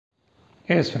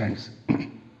Yes friends.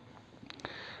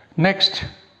 Next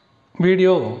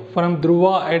video from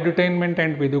Dhruva Edutainment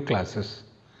and Vidu classes.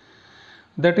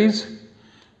 That is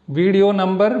video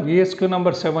number VSQ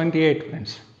number 78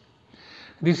 friends.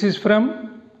 This is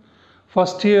from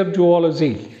first year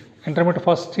zoology, intermediate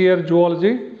first year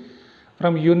zoology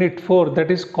from unit 4,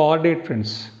 that is coordinate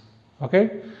friends. Okay.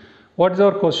 What is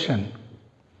our question?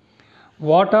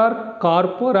 What are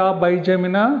corpora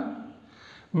bigemina?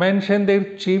 Mention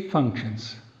their chief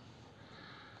functions.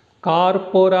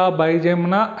 Corpora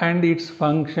bigemina and its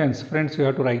functions. Friends, you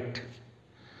have to write.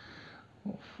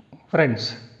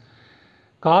 Friends,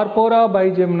 corpora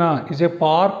bigemina is a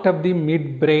part of the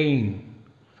midbrain.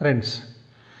 Friends,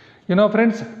 you know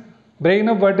friends, brain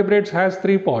of vertebrates has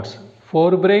three parts: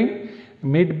 forebrain,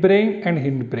 midbrain and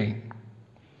hindbrain.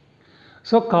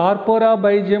 So corpora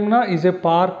bigemina is a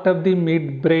part of the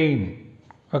midbrain.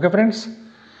 Okay friends.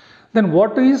 Then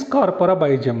what is corpora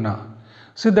bigemina?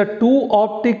 See the two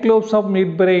optic lobes of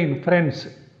midbrain, friends,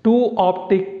 two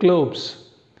optic lobes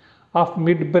of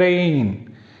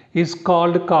midbrain is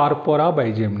called corpora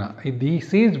bigemina.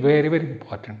 This is very, very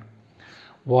important.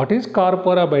 What is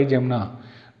corpora bigemina?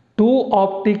 Two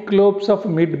optic lobes of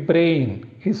midbrain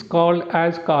is called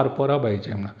as corpora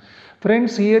bigemina.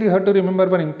 Friends, here you have to remember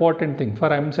one important thing for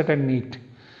EAMCET and NEET.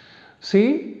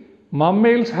 See,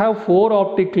 mammals have four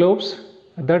optic lobes,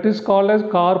 that is called as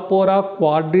corpora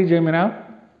quadrigemina,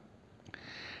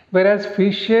 whereas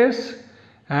fishes,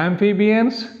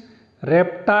 amphibians,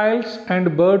 reptiles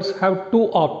and birds have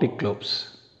two optic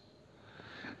lobes,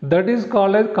 that is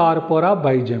called as corpora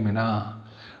bigemina.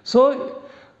 So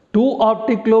two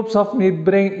optic lobes of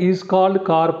midbrain is called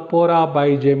corpora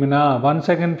bigemina. Once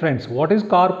again friends, what is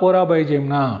corpora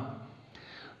bigemina?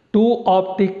 Two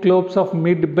optic lobes of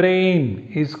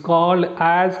midbrain is called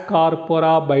as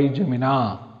corpora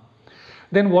bigemina.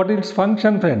 Then what is its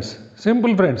function friends?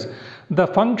 Simple friends. The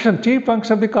function, chief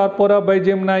function of the corpora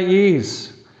bigemina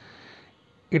is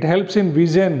it helps in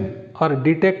vision or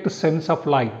detect sense of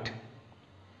light.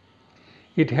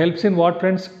 It helps in what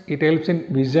friends? It helps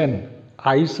in vision,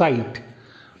 eyesight,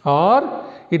 or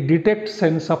it detects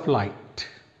sense of light.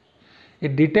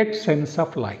 It detects sense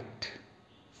of light.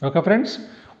 Okay friends.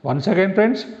 Once again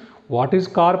friends, what is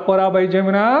corpora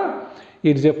bigemina?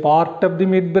 It is a part of the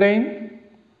midbrain.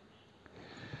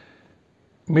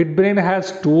 Midbrain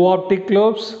has two optic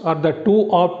lobes, or the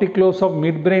two optic lobes of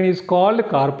midbrain is called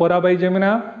corpora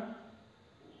bigemina.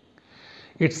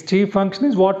 Its chief function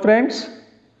is what friends?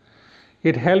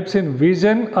 It helps in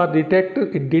vision or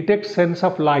it detects sense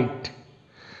of light.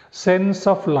 Sense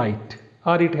of light,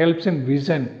 or it helps in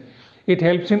vision. It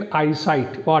helps in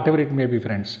eyesight, whatever it may be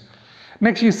friends.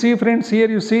 Next you see friends, here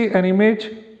you see an image.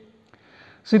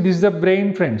 See, this is the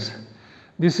brain friends.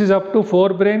 This is up to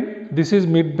forebrain, this is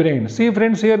midbrain. See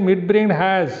friends, here midbrain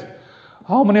has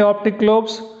how many optic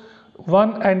lobes?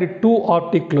 One and two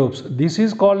optic lobes. This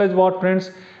is called as what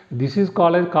friends? This is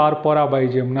called as corpora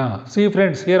bigemina. See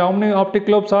friends, here how many optic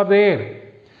lobes are there?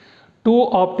 Two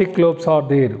optic lobes are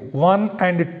there, one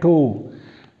and two.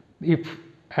 If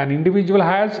an individual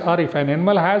has, or if an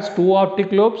animal has two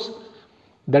optic lobes,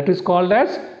 that is called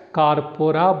as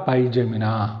corpora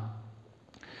bigemina.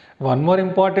 One more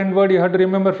important word you have to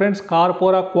remember friends,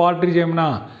 corpora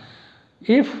quadrigemina.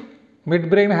 If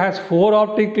midbrain has four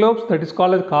optic lobes, that is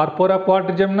called as corpora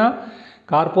quadrigemina.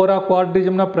 Corpora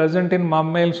quadrigemina present in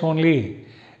mammals only.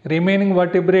 Remaining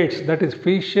vertebrates, that is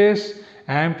fishes,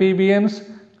 amphibians,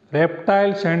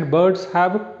 reptiles and birds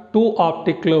have two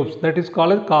optic lobes, that is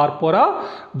called as corpora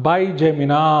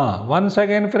bigemina. Once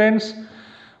again friends,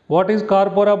 what is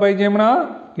corpora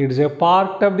bigemina? It is a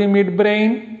part of the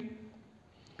midbrain.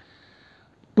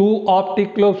 Two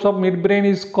optic lobes of midbrain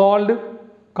is called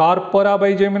corpora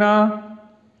bigemina.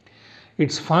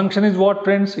 Its function is what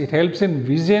friends? It helps in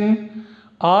vision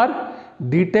or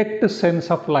detect sense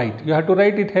of light. You have to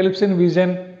write it helps in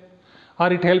vision,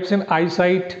 or it helps in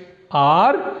eyesight,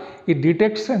 or it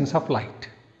detects sense of light.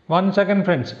 Once again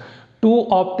friends, two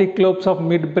optic lobes of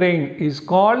midbrain is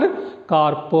called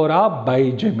corpora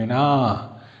bigemina.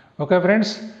 Okay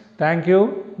friends, thank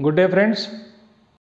you. Good day friends.